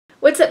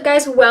What's up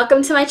guys,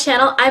 welcome to my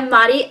channel. I'm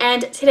Madi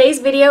and today's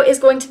video is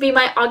going to be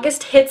my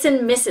August hits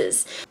and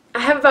misses. I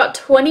have about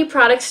 20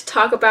 products to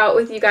talk about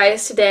with you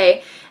guys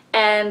today,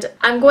 and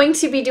I'm going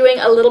to be doing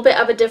a little bit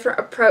of a different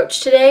approach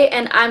today,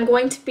 and I'm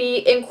going to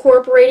be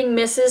incorporating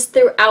misses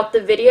throughout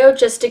the video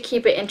just to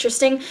keep it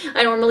interesting.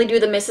 I normally do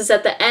the misses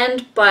at the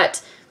end,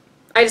 but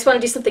I just want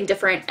to do something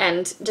different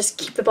and just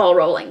keep the ball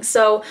rolling.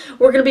 So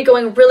we're going to be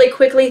going really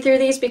quickly through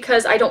these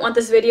because I don't want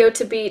this video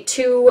to be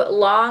too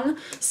long.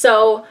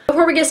 So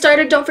before we get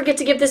started, don't forget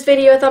to give this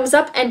video a thumbs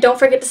up and don't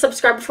forget to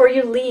subscribe before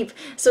you leave.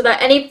 So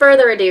without any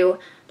further ado,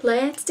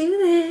 let's do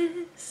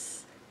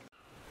this.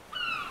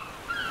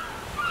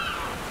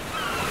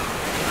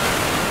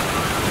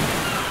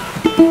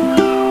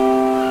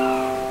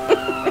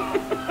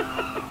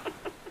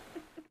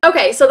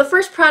 Okay, so the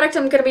first product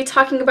I'm going to be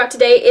talking about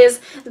today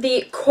is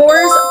the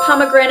Core's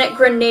Pomegranate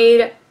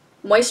Grenade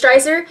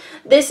Moisturizer.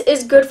 This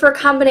is good for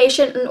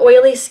combination and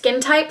oily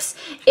skin types.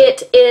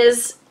 It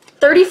is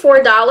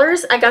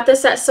 $34. I got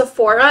this at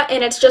Sephora,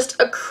 and it's just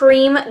a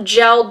cream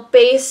gel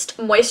based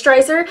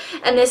moisturizer,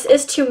 and this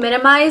is to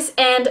minimize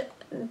and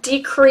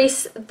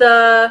decrease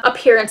the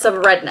appearance of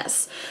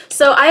redness.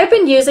 So I have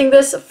been using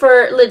this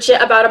for legit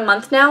about a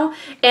month now,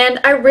 and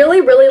I really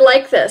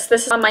like this.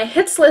 This is on my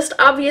hits list.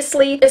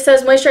 Obviously it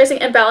says moisturizing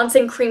and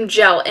balancing cream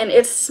gel, and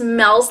it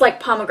smells like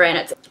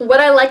pomegranates. What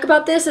I like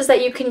about this is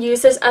that you can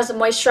use this as a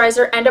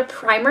moisturizer and a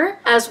primer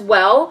as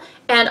well,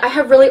 and I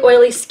have really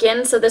oily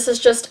skin, so this is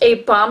just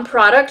a bomb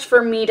product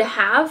for me to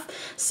have.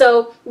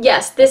 So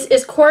yes, this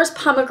is Core's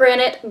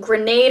Pomegranate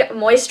Grenade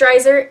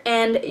Moisturizer,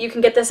 and you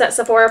can get this at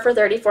Sephora for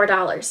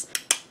 $34.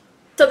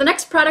 So the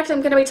next product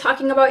I'm going to be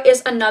talking about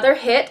is another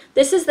hit.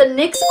 This is the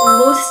NYX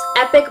Mousse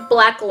Epic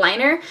Black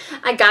Liner.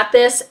 I got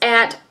this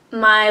at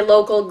my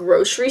local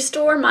grocery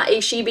store, my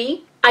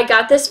H-E-B. I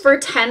got this for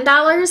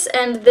 $10,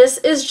 and this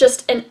is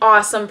just an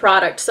awesome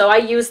product. So I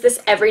use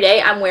this every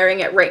day. I'm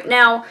wearing it right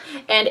now,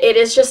 and it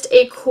is just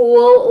a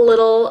cool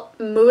little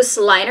mousse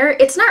liner.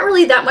 It's not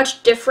really that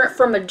much different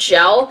from a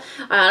gel.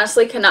 I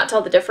honestly cannot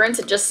tell the difference.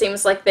 It just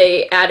seems like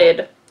they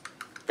added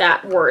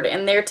that word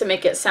in there to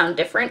make it sound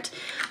different.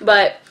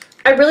 But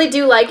I really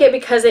do like it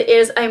because it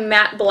is a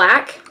matte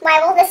black.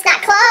 Why will this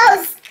not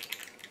close?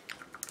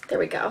 There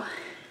we go.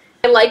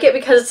 I like it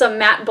because it's a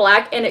matte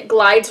black and it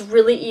glides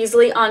really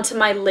easily onto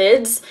my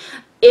lids.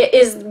 It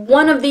is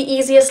one of the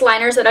easiest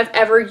liners that I've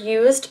ever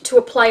used to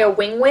apply a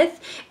wing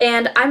with,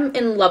 and I'm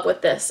in love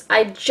with this.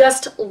 I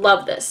just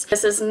love this.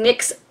 This is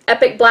NYX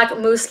Epic Black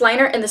Mousse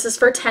Liner, and this is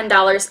for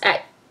 $10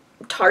 at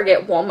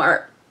Target,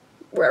 Walmart,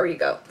 wherever you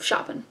go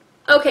shopping.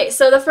 Okay,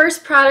 so the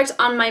first product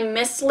on my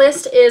miss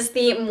list is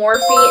the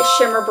Morphe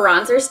Shimmer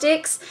Bronzer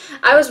Sticks.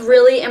 I was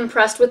really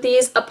impressed with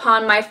these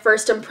upon my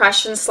first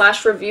impression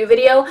 / review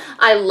video.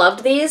 I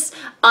loved these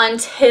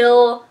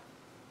until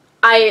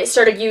I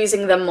started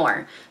using them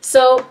more.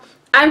 So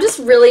I'm just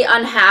really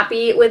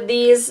unhappy with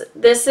these.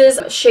 This is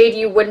a shade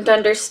You Wouldn't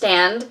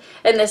Understand,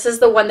 and this is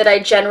the one that I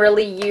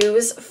generally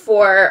use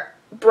for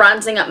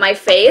bronzing up my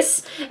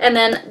face, and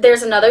then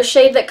there's another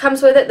shade that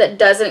comes with it that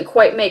doesn't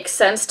quite make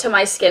sense to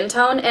my skin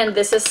tone, and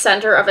this is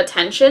Center of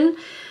Attention.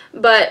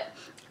 But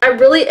I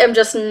really am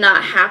just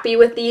not happy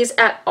with these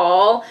at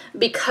all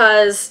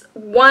because,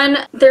 one,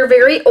 they're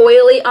very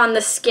oily on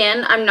the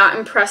skin. I'm not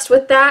impressed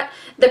with that.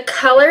 The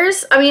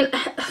colors, I mean,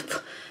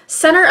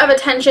 Center of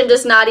Attention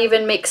does not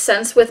even make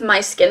sense with my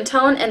skin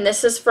tone, and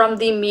this is from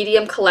the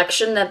medium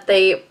collection that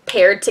they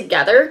paired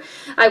together.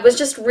 I was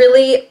just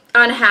really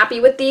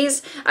unhappy with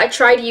these. I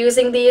tried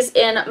using these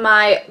in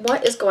my...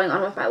 What is going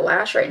on with my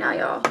lash right now,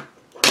 y'all?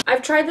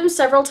 I've tried them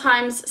several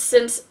times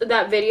since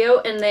that video,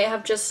 and they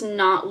have just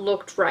not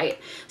looked right.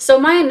 So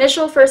my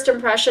initial first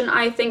impression,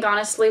 I think,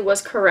 honestly,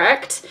 was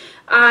correct.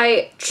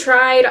 I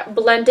tried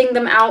blending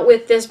them out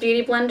with this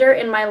beauty blender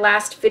in my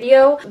last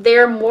video.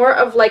 They're more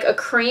of like a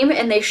cream,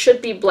 and they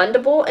should be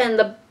blendable, and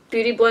the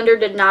beauty blender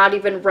did not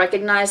even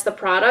recognize the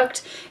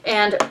product,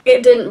 and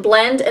it didn't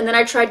blend. And then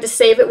I tried to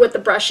save it with the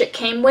brush it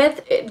came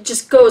with. It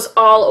just goes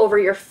all over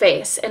your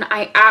face, and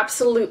I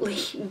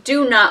absolutely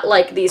do not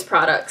like these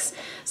products.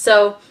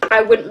 So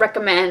I wouldn't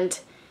recommend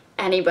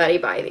anybody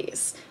buy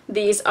these.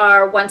 These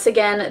are, once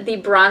again,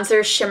 the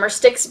Bronzer Shimmer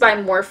Sticks by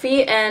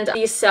Morphe, and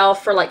these sell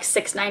for like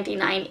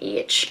 $6.99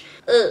 each.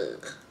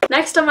 Ugh.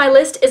 Next on my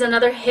list is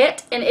another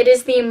hit, and it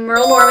is the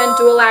Merle Norman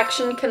Dual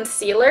Action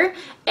Concealer,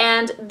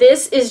 and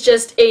this is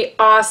just a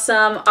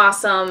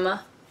awesome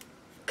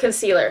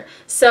concealer.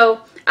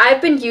 So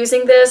I've been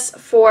using this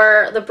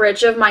for the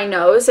bridge of my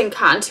nose and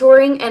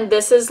contouring, and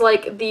this is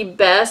like the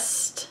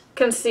best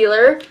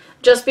concealer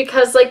just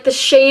because like the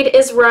shade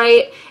is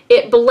right.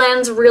 It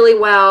blends really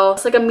well.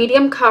 It's like a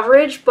medium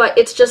coverage, but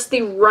it's just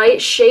the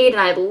right shade, and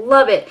I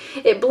love it.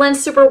 It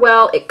blends super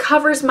well. It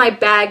covers my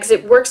bags.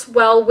 It works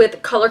well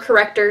with color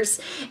correctors,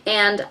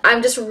 and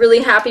I'm just really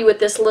happy with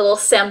this little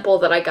sample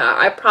that I got.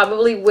 I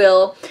probably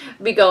will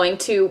be going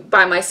to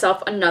buy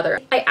myself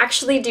another. I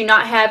actually do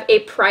not have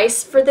a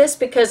price for this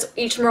because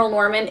each Merle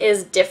Norman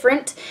is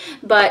different,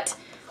 but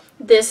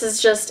this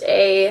is just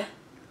a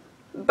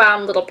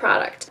bomb little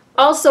product.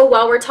 Also,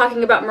 while we're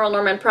talking about Merle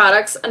Norman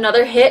products,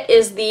 another hit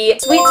is the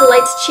Sweet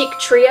Delights Cheek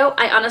Trio.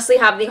 I honestly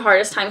have the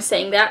hardest time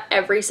saying that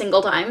every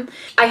single time.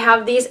 I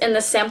have these in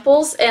the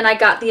samples, and I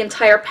got the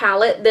entire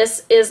palette.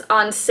 This is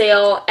on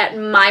sale at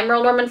my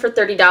Merle Norman for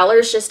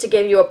 $30, just to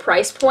give you a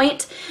price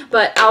point,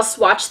 but I'll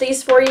swatch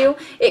these for you.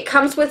 It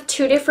comes with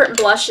 2 different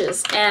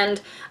blushes,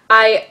 and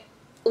I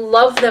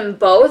love them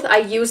both. I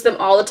use them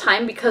all the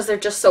time because they're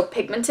just so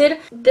pigmented.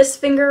 This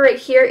finger right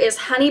here is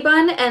Honey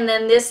Bun, and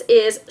then this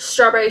is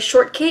Strawberry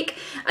Shortcake.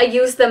 I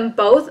use them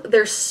both.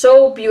 They're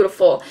so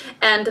beautiful.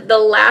 And the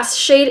last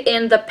shade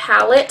in the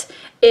palette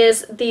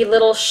is the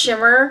little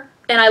shimmer,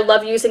 and I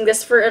love using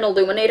this for an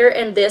illuminator,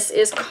 and this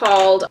is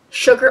called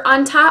Sugar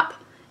on Top.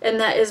 And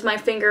that is my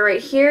finger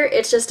right here.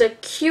 It's just a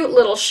cute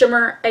little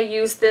shimmer. I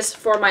use this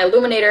for my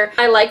illuminator.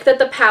 I like that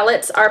the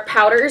palettes are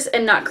powders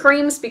and not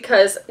creams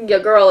because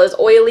your girl is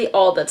oily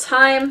all the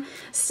time.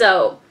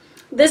 So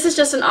this is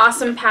just an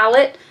awesome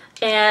palette,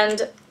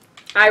 and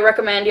I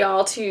recommend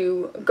y'all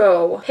to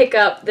go pick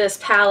up this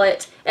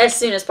palette as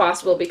soon as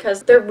possible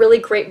because they're really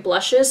great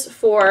blushes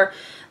for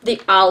the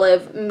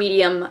olive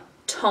medium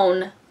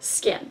tone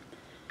skin.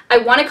 I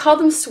want to call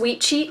them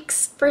Sweet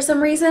Cheeks for some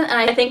reason, and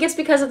I think it's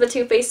because of the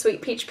Too Faced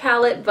Sweet Peach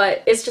palette,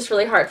 but it's just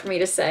really hard for me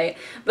to say.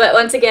 But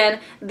once again,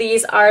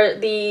 these are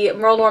the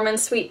Merle Norman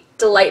Sweet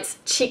Delights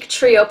Cheek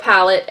Trio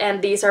palette,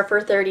 and these are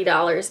for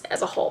 $30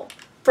 as a whole.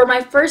 For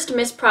my first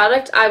mist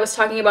product, I was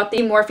talking about the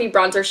Morphe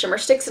Bronzer Shimmer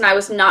Sticks, and I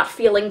was not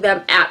feeling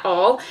them at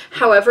all.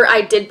 However,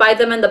 I did buy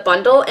them in the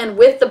bundle, and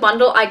with the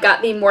bundle, I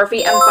got the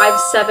Morphe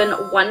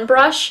M57 One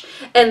brush,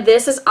 and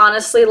this is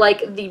honestly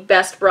like the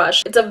best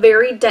brush. It's a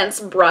very dense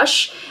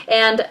brush,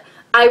 and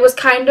I was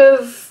kind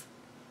of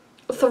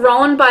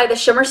thrown by the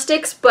shimmer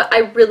sticks, but I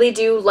really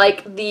do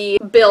like the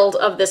build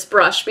of this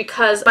brush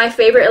because my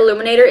favorite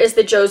illuminator is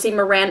the Josie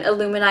Maran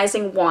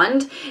Illuminizing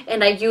Wand,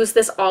 and I use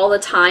this all the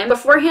time.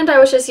 Beforehand, I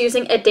was just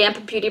using a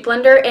damp beauty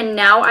blender, and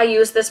now I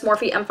use this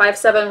Morphe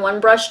M57 One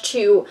brush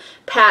to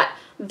pat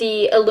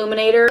the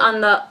illuminator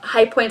on the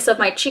high points of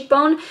my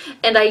cheekbone,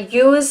 and I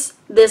use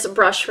this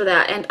brush for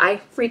that, and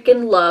I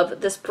freaking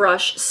love this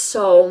brush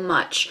so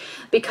much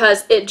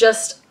because it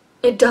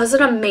does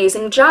an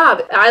amazing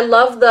job. I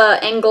love the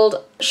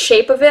angled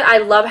shape of it. I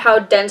love how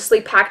densely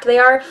packed they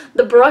are.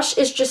 The brush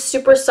is just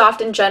super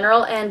soft in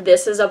general, and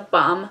this is a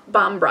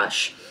bomb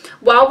brush.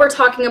 While we're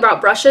talking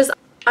about brushes,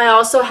 I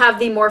also have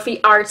the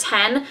Morphe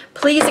R10.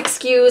 Please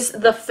excuse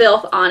the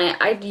filth on it.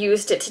 I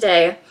used it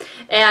today.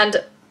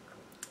 And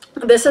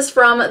this is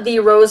from the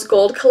Rose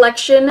Gold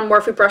collection on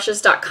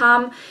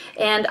MorpheBrushes.com,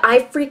 and I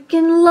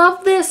freaking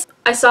love this.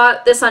 I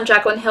saw this on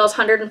Jaclyn Hill's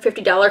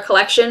 $150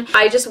 collection.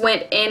 I just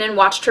went in and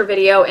watched her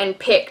video and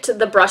picked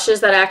the brushes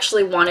that I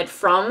actually wanted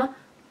from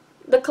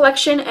the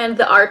collection, and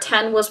the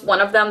R10 was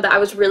one of them that I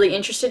was really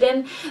interested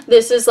in.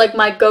 This is like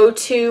my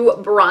go-to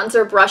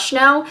bronzer brush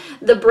now.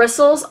 The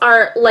bristles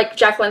are, like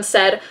Jaclyn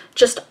said,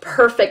 just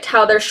perfect,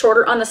 how they're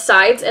shorter on the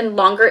sides and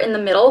longer in the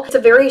middle. It's a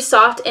very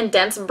soft and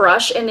dense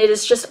brush, and it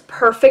is just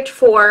perfect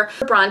for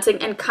bronzing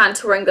and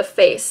contouring the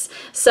face.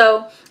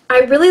 So I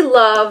really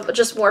love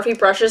just Morphe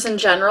brushes in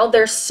general.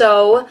 They're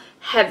so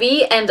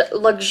heavy and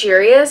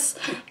luxurious,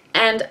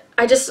 and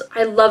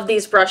I love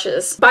these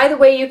brushes. By the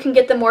way, you can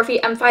get the Morphe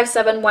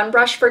M57 One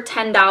brush for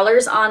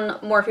 $10 on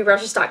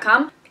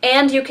MorpheBrushes.com,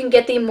 and you can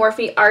get the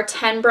Morphe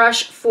R10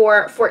 brush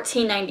for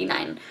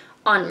 $14.99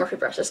 on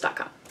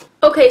MorpheBrushes.com.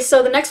 Okay,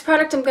 so the next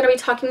product I'm going to be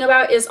talking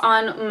about is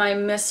on my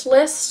mist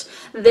list.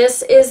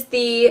 This is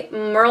the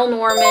Merle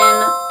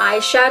Norman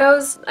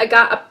eyeshadows. I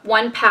got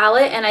one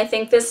palette, and I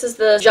think this is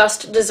the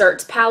Just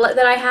Desserts palette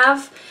that I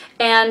have.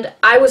 And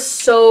I was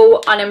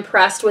so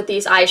unimpressed with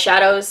these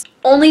eyeshadows.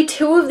 Only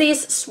 2 of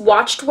these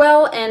swatched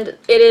well, and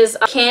it is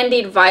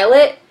Candied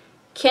Violet.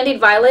 Candied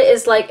Violet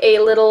is like a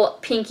little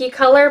pinky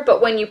color,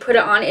 but when you put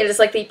it on, it is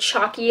like the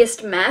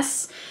chalkiest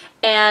mess,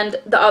 and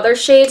the other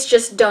shades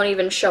just don't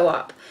even show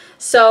up.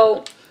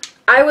 So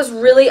I was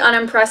really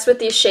unimpressed with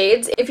these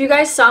shades. If you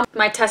guys saw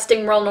my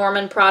testing Merle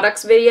Norman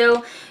products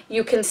video,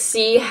 you can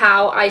see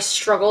how I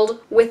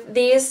struggled with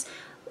these.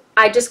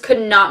 I just could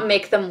not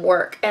make them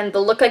work, and the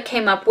look I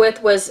came up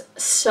with was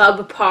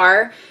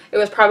subpar. It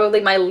was probably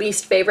my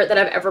least favorite that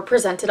I've ever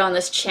presented on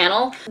this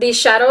channel. These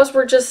shadows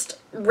were just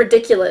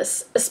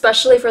ridiculous,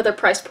 especially for their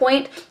price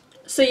point.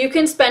 So you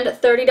can spend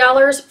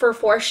 $30 for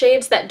 4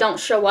 shades that don't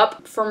show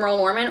up from Merle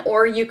Norman,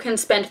 or you can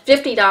spend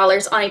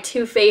 $50 on a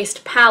Too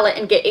Faced palette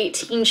and get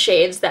 18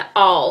 shades that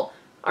all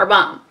are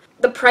bomb.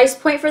 The price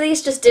point for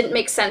these just didn't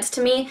make sense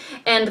to me,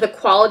 and the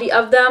quality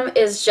of them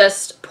is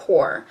just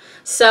poor.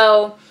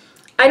 So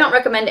I don't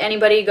recommend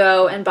anybody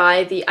go and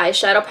buy the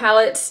eyeshadow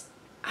palettes.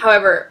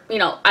 However, you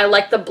know, I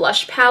like the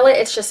blush palette.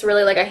 It's just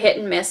really like a hit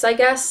and miss, I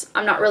guess.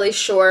 I'm not really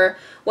sure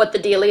what the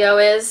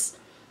dealio is.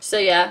 So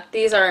yeah,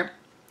 these are...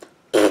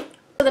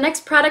 So the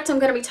next product I'm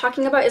going to be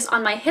talking about is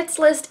on my hits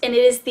list, and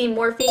it is the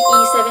Morphe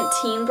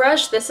E17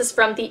 brush. This is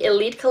from the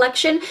Elite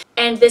collection,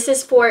 and this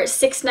is for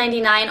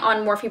 $6.99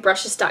 on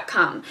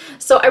MorpheBrushes.com.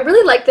 So I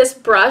really like this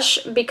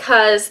brush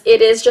because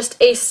it is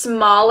just a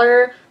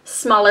smaller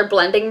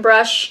blending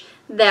brush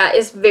that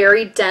is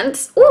very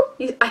dense. Ooh,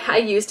 I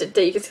used it.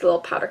 You can see the little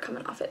powder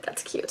coming off it.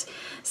 That's cute.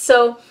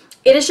 So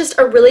it is just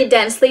a really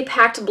densely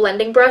packed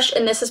blending brush,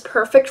 and this is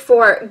perfect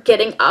for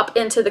getting up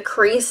into the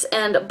crease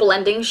and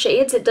blending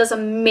shades. It does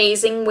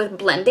amazing with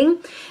blending,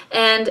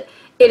 and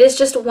it is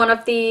just one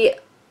of the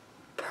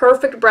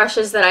perfect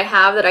brushes that I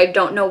have that I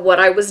don't know what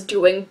I was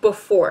doing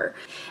before.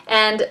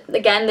 And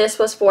again, this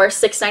was for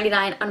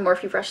 $6.99 on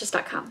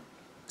morphebrushes.com.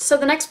 So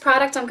the next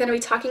product I'm going to be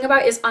talking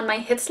about is on my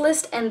hits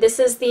list, and this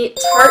is the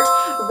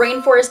Tarte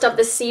Rainforest of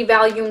the Sea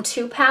Volume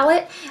 2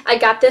 palette. I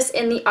got this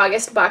in the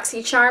August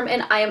BoxyCharm,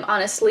 and I am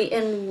honestly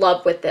in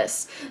love with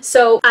this.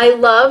 So I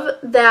love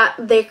that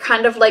they're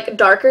kind of like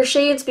darker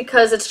shades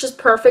because it's just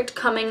perfect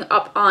coming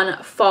up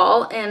on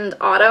fall and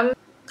autumn.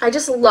 I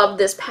just love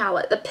this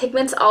palette. The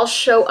pigments all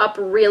show up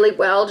really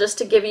well. Just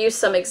to give you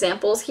some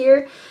examples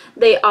here,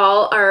 they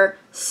all are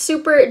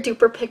super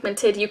duper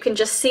pigmented. You can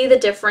just see the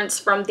difference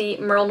from the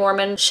Merle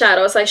Norman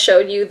shadows I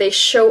showed you. They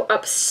show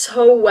up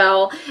so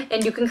well,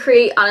 and you can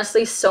create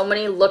honestly so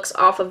many looks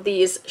off of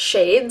these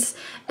shades.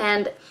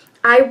 And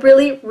I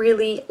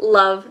really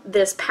love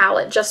this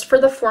palette just for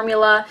the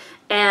formula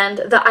and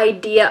the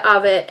idea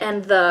of it,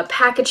 and the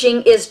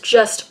packaging is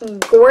just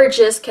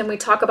gorgeous. Can we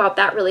talk about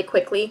that really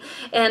quickly?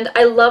 And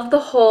I love the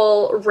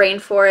whole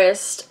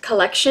Rainforest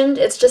collection.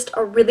 It's just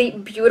a really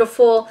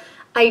beautiful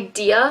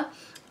idea.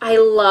 I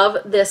love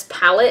this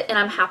palette, and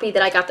I'm happy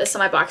that I got this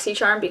on my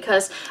BoxyCharm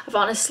because I've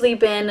honestly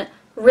been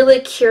really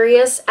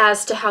curious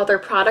as to how their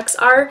products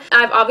are.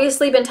 I've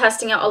obviously been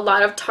testing out a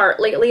lot of Tarte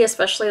lately,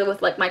 especially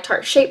with like my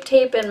Tarte Shape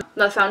Tape and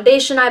the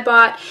foundation I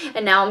bought,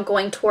 and now I'm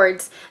going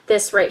towards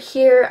this right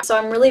here. So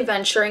I'm really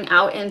venturing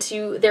out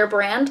into their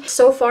brand.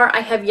 So far, I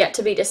have yet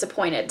to be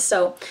disappointed.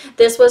 So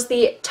this was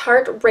the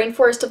Tarte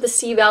Rainforest of the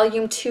Sea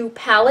Volume 2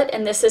 palette,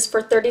 and this is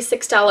for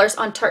 $36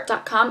 on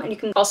Tarte.com, and you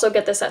can also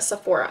get this at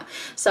Sephora.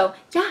 So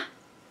yeah.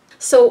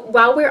 So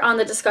while we're on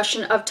the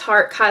discussion of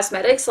Tarte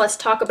Cosmetics, let's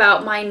talk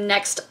about my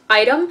next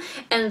item,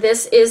 and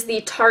this is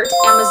the Tarte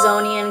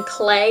Amazonian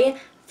Clay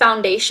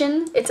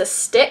Foundation. It's a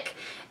stick,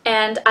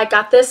 and I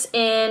got this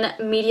in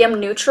medium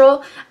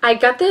neutral. I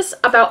got this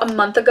about a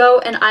month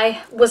ago, and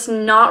I was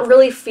not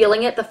really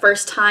feeling it the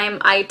first time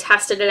I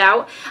tested it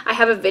out. I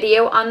have a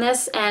video on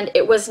this, and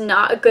it was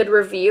not a good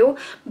review,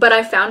 but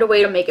I found a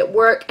way to make it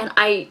work, and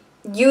I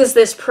use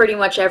this pretty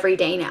much every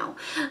day now.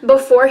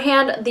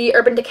 Beforehand, the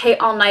Urban Decay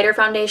All Nighter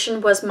Foundation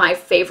was my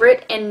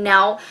favorite, and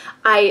now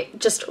I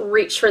just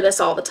reach for this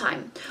all the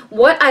time.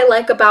 What I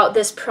like about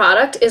this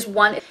product is,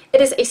 one,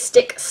 it is a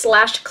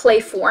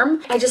stick/clay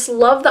form. I just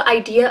love the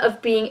idea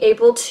of being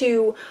able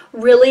to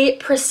really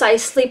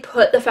precisely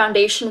put the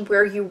foundation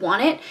where you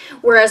want it,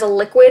 whereas a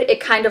liquid,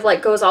 it kind of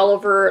like goes all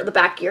over the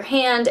back of your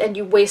hand and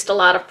you waste a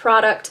lot of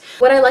product.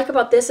 What I like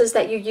about this is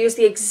that you use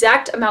the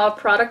exact amount of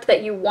product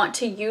that you want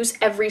to use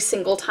every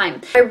single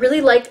time. I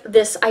really like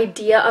this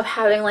idea of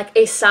having like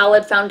a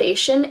solid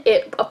foundation.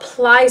 It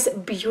applies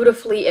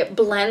beautifully, it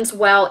blends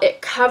well,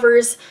 it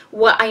covers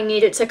what I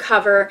need it to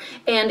cover,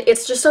 and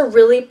it's just a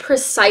really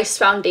precise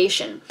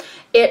foundation.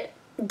 It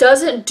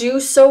doesn't do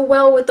so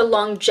well with the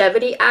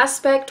longevity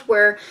aspect,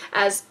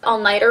 whereas All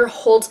Nighter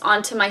holds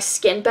onto my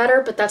skin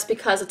better, but that's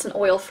because it's an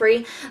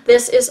oil-free.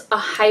 This is a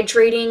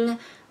hydrating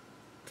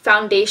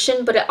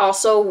foundation, but it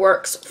also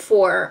works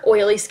for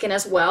oily skin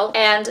as well.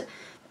 And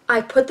I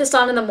put this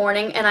on in the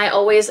morning, and I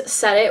always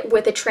set it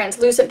with a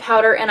translucent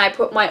powder, and I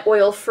put my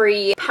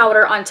oil-free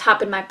powder on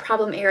top in my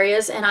problem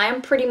areas, and I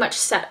am pretty much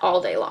set all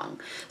day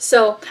long.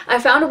 So I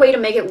found a way to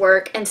make it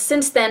work, and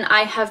since then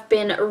I have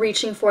been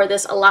reaching for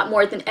this a lot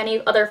more than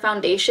any other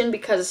foundation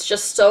because it's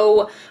just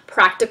so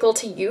practical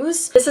to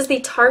use. This is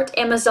the Tarte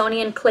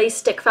Amazonian Clay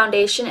Stick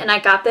Foundation, and I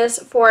got this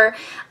for,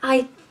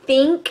 I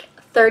think,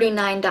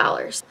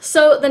 $39.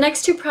 So the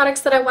next two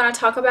products that I want to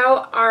talk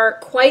about are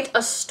quite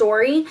a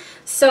story.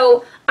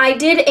 So I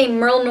did a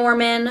Merle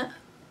Norman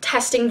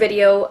testing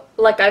video,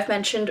 like I've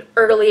mentioned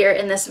earlier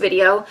in this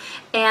video,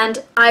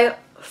 and I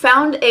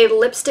found a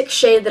lipstick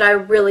shade that I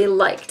really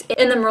liked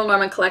in the Merle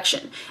Norman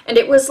collection, and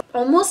it was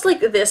almost like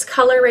this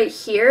color right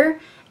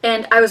here,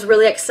 and I was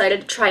really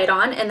excited to try it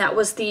on, and that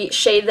was the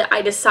shade that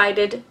I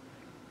decided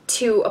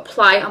to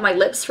apply on my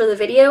lips for the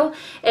video,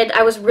 and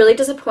I was really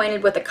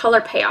disappointed with the color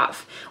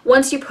payoff.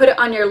 Once you put it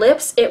on your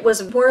lips, it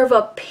was more of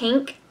a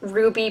pink,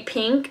 ruby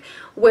pink,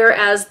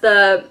 whereas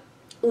the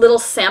little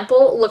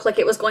sample looked like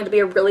it was going to be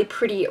a really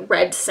pretty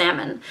red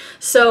salmon.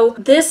 So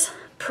this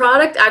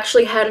product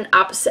actually had an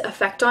opposite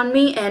effect on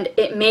me, and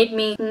it made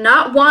me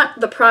not want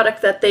the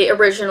product that they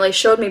originally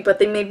showed me, but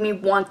they made me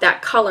want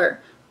that color.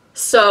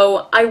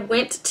 So I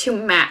went to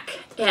MAC,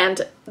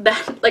 and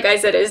that, like I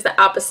said, is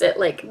the opposite.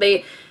 Like,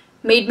 they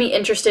made me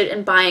interested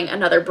in buying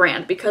another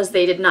brand because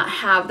they did not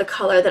have the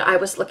color that I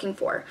was looking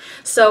for.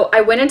 So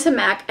I went into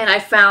MAC and I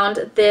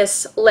found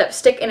this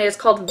lipstick, and it is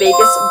called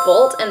Vegas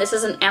Volt, and this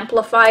is an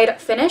amplified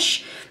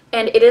finish,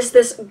 and it is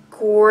this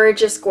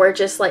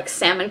gorgeous like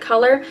salmon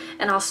color,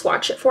 and I'll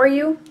swatch it for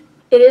you.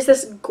 It is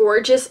this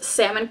gorgeous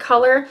salmon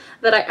color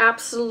that I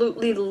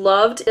absolutely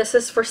loved. This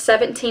is for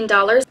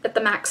 $17 at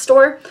the MAC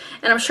store,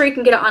 and I'm sure you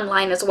can get it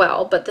online as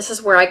well, but this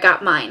is where I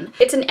got mine.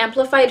 It's an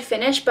amplified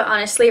finish, but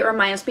honestly it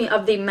reminds me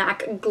of the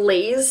MAC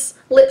Glaze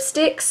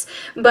lipsticks,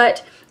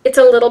 but it's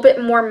a little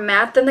bit more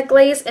matte than the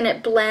Glaze and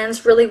it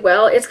blends really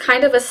well. It's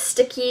kind of a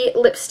sticky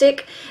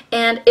lipstick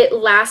and it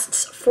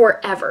lasts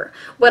forever.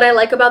 What I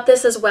like about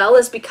this as well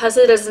is because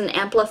it is an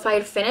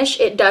amplified finish,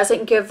 it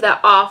doesn't give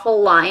that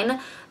awful line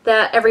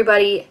that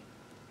everybody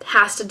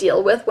has to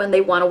deal with when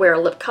they want to wear a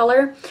lip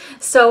color.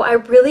 So I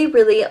really,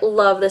 really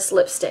love this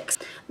lipstick.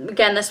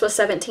 Again, this was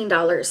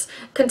 $17.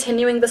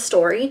 Continuing the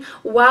story,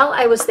 while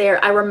I was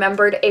there, I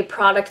remembered a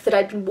product that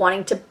I'd been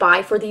wanting to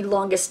buy for the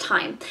longest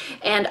time.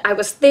 And I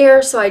was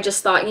there, so I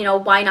just thought, you know,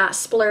 why not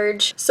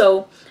splurge?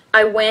 So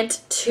I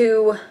went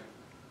to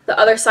the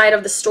other side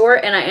of the store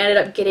and I ended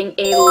up getting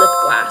a lip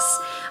gloss.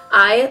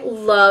 I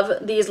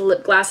love these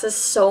lip glosses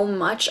so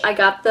much. I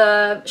got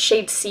the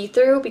shade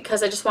See-Through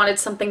because I just wanted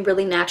something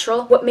really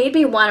natural. What made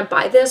me want to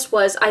buy this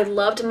was I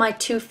loved my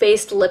Too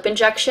Faced lip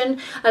injection.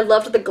 I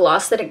loved the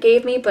gloss that it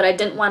gave me, but I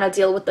didn't want to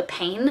deal with the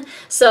pain.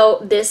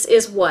 So this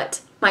is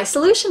what my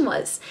solution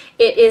was.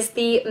 It is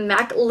the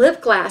MAC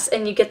lip gloss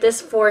and you get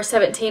this for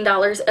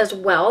 $17 as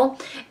well.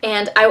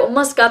 And I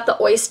almost got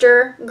the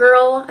Oyster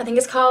Girl, I think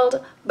it's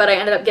called, but I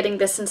ended up getting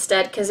this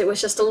instead because it was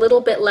just a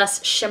little bit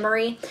less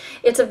shimmery.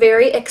 It's a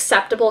very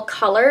acceptable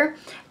color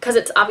because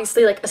it's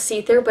obviously like a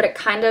see-through, but it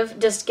kind of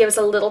just gives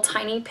a little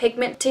tiny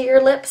pigment to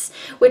your lips,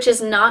 which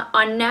is not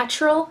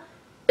unnatural.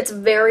 It's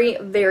very,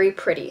 very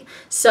pretty.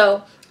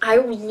 So I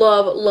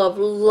love, love,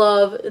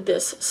 love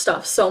this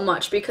stuff so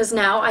much because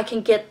now I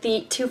can get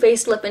the Too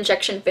Faced lip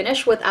injection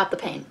finish without the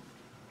pain.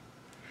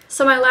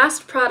 So my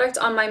last product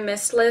on my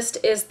mist list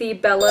is the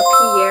Bella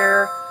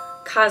Pierre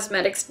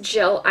Cosmetics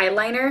Gel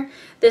Eyeliner.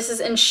 This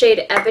is in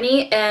shade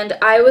Ebony and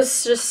I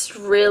was just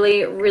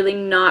really, really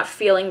not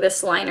feeling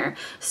this liner.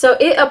 So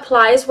it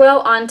applies well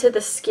onto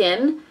the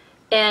skin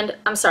and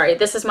I'm sorry,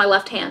 this is my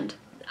left hand.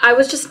 I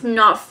was just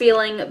not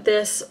feeling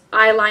this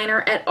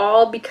eyeliner at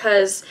all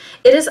because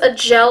it is a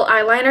gel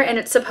eyeliner and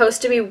it's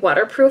supposed to be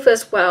waterproof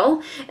as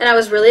well. And I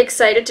was really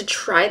excited to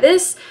try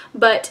this,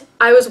 but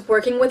I was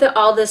working with it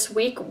all this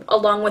week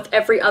along with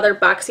every other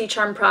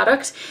BoxyCharm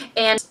product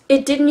and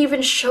it didn't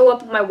even show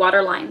up on my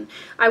waterline.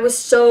 I was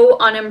so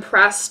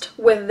unimpressed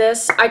with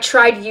this. I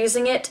tried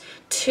using it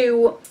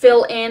to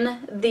fill in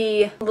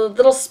the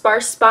little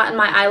sparse spot in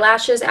my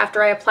eyelashes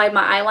after I applied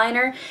my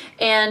eyeliner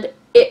and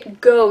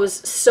it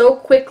goes so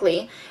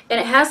quickly and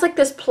it has like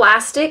this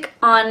plastic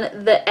on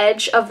the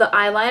edge of the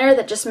eyeliner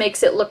that just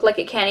makes it look like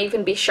it can't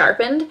even be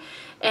sharpened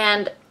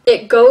and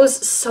it goes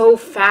so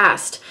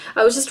fast.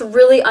 I was just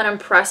really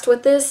unimpressed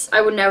with this.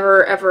 I would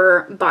never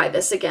ever buy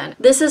this again.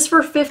 This is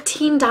for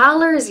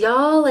 $15,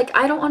 y'all. Like,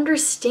 I don't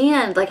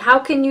understand. Like, how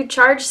can you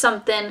charge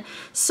something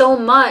so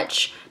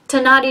much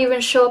to not even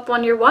show up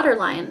on your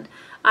waterline?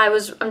 I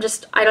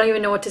don't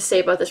even know what to say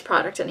about this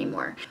product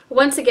anymore.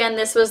 Once again,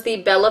 this was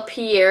the Bella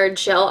Pierre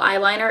Gel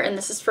Eyeliner, and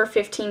this is for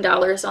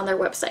 $15 on their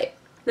website.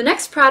 The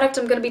next product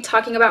I'm going to be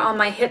talking about on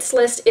my hits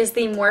list is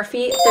the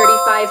Morphe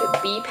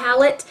 35B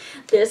palette.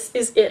 This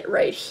is it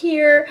right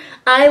here.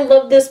 I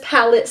love this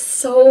palette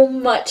so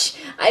much.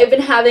 I've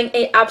been having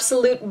an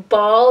absolute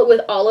ball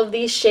with all of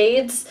these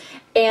shades,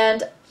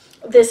 and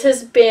this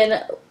has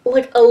been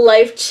like a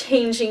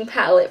life-changing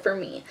palette for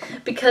me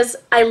because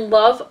I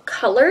love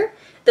color.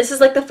 This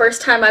is like the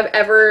first time I've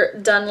ever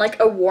done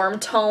like a warm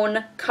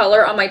tone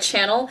color on my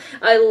channel.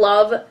 I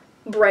love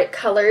bright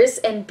colors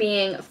and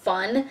being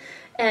fun,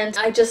 and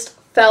I just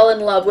fell in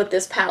love with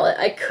this palette.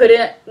 I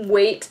couldn't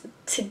wait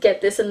to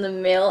get this in the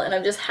mail, and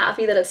I'm just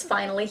happy that it's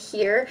finally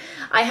here.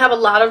 I have a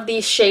lot of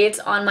these shades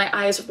on my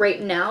eyes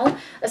right now,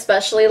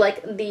 especially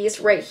like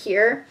these right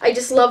here. I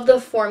just love the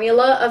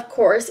formula. Of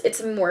course,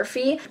 it's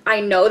Morphe.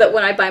 I know that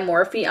when I buy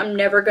Morphe, I'm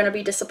never going to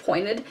be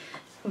disappointed,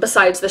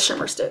 besides the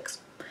shimmer sticks.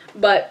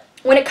 But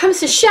when it comes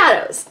to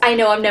shadows, I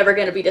know I'm never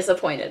going to be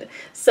disappointed.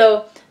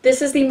 So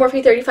this is the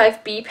Morphe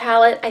 35B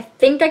palette. I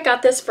think I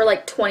got this for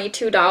like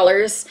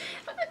 $22.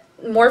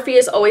 Morphe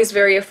is always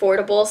very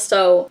affordable,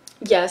 so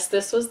yes,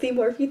 this was the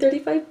Morphe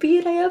 35B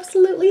and I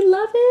absolutely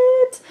love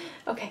it.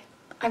 Okay,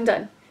 I'm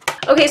done.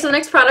 Okay, so the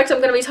next product I'm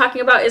going to be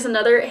talking about is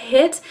another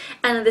hit,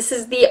 and this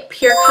is the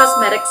Pure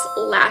Cosmetics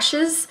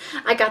lashes.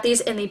 I got these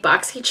in the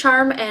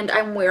BoxyCharm, and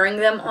I'm wearing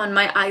them on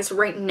my eyes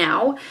right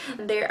now.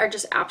 They are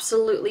just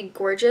absolutely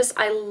gorgeous.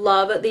 I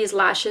love these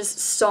lashes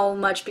so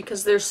much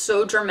because they're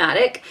so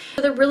dramatic.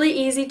 They're really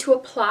easy to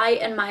apply,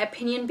 in my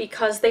opinion,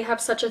 because they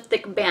have such a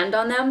thick band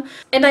on them.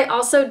 And I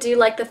also do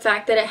like the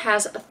fact that it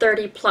has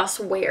 30+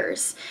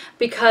 wears.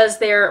 Because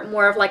they're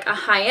more of like a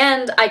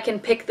high-end, I can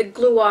pick the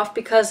glue off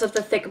because of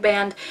the thick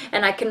band,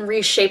 and I can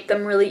reshape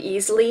them really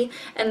easily,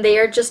 and they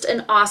are just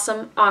an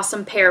awesome,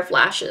 awesome pair of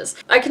lashes.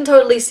 I can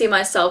totally see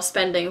myself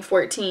spending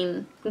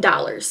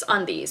 $14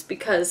 on these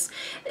because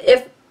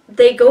if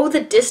they go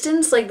the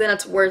distance, like, then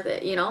it's worth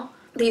it, you know?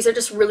 These are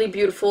just really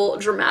beautiful,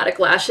 dramatic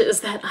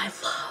lashes that I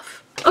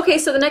love. Okay,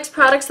 so the next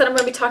products that I'm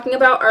going to be talking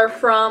about are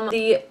from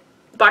the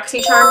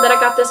BoxyCharm that I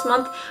got this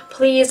month.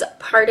 Please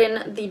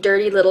pardon the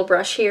dirty little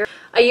brush here.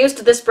 I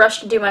used this brush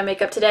to do my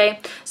makeup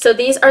today. So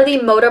these are the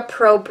Moda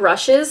Pro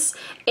brushes,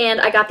 and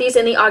I got these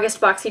in the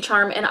August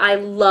BoxyCharm, and I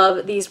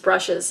love these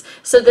brushes.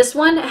 So this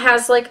one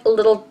has like a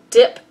little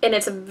dip, and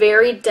it's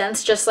very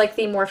dense, just like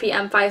the Morphe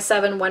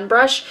M571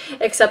 brush,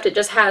 except it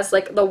just has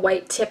like the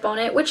white tip on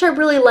it, which I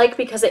really like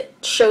because it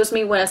shows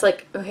me when it's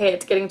like, okay,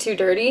 it's getting too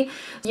dirty.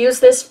 Use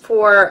this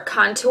for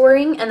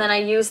contouring, and then I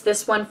use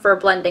this one for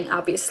blending,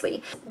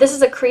 obviously. This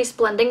is a crease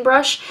blending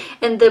brush,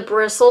 and the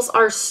bristles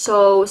are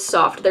so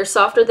soft. They're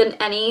softer than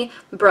any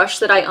brush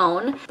that I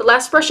own. The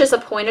last brush is a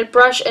pointed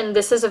brush, and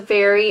this is a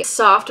very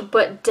soft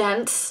but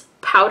dense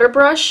powder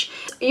brush.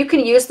 You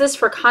can use this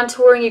for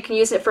contouring, you can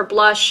use it for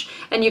blush,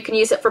 and you can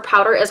use it for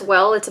powder as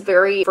well. It's a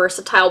very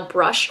versatile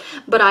brush,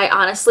 but I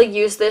honestly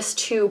use this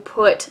to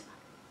put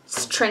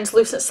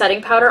translucent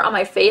setting powder on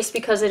my face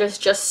because it is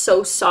just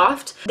so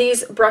soft.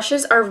 These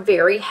brushes are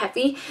very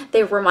heavy.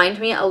 They remind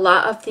me a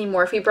lot of the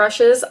Morphe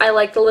brushes. I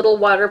like the little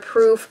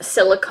waterproof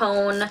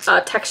silicone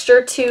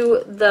texture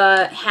to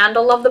the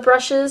handle of the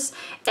brushes,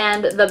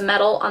 and the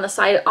metal on the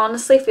side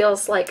honestly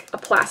feels like a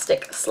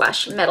plastic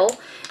slash metal.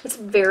 It's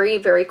very,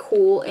 very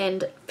cool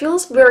and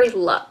feels very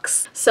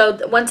luxe. So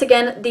once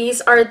again,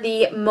 these are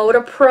the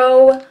Moda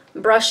Pro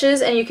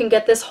brushes, and you can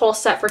get this whole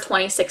set for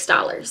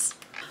 $26.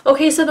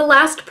 Okay, so the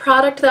last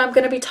product that I'm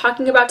going to be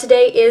talking about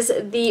today is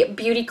the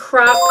Beauty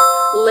Crop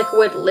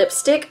liquid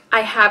lipstick.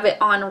 I have it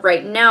on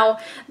right now.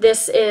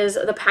 This is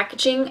the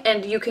packaging,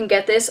 and you can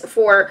get this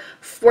for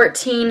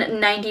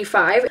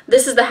 $14.95.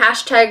 This is the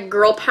hashtag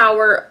Girl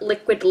Power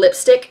liquid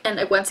lipstick,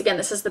 and once again,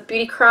 this is the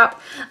Beauty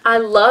Crop. I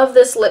love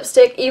this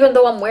lipstick. Even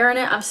though I'm wearing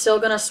it, I'm still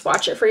going to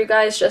swatch it for you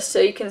guys just so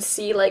you can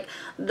see like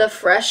the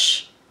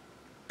fresh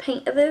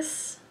paint of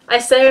this. I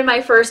said in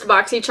my first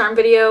BoxyCharm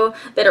video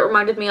that it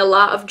reminded me a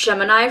lot of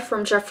Gemini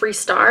from Jeffree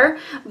Star,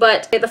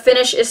 but the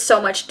finish is so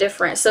much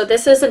different. So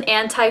this is an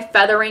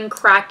anti-feathering,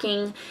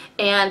 cracking,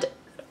 and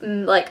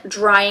like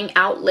drying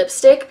out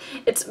lipstick.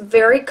 It's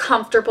very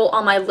comfortable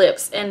on my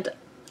lips, and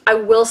I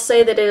will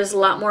say that it is a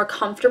lot more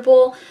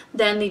comfortable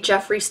than the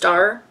Jeffree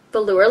Star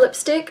velour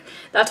lipstick.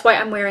 That's why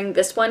I'm wearing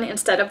this one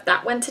instead of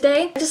that one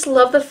today. I just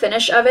love the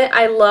finish of it.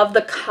 I love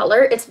the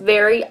color. It's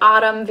very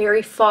autumn,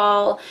 very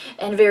fall,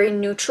 and very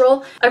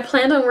neutral. I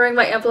planned on wearing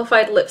my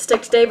amplified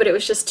lipstick today, but it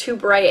was just too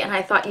bright, and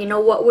I thought, you know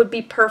what would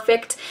be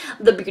perfect?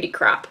 The Beauty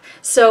Crop.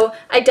 So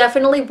I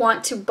definitely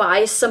want to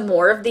buy some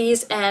more of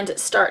these and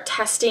start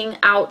testing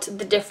out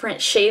the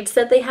different shades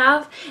that they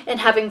have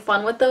and having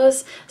fun with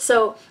those.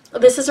 So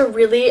this is a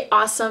really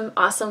awesome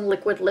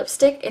liquid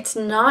lipstick.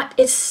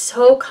 It's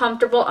so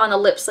comfortable on the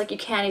lips, like you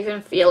can't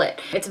even feel it.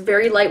 It's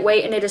very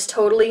lightweight, and it is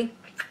totally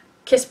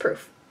kiss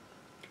proof.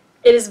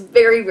 It is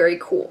very, very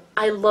cool.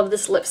 I love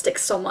this lipstick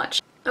so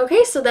much.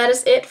 Okay, so that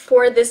is it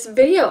for this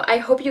video. I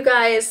hope you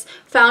guys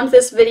found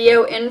this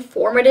video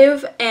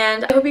informative,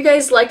 and I hope you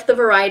guys liked the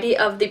variety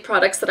of the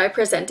products that I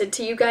presented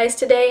to you guys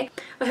today.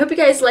 I hope you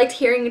guys liked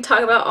hearing me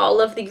talk about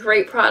all of the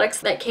great products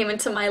that came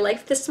into my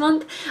life this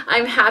month.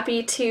 I'm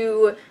happy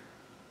to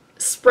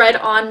spread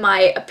on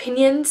my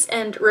opinions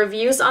and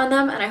reviews on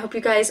them, and I hope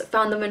you guys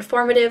found them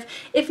informative.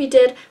 If you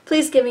did,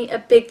 please give me a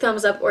big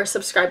thumbs up or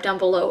subscribe down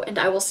below, and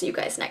I will see you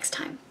guys next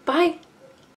time. Bye!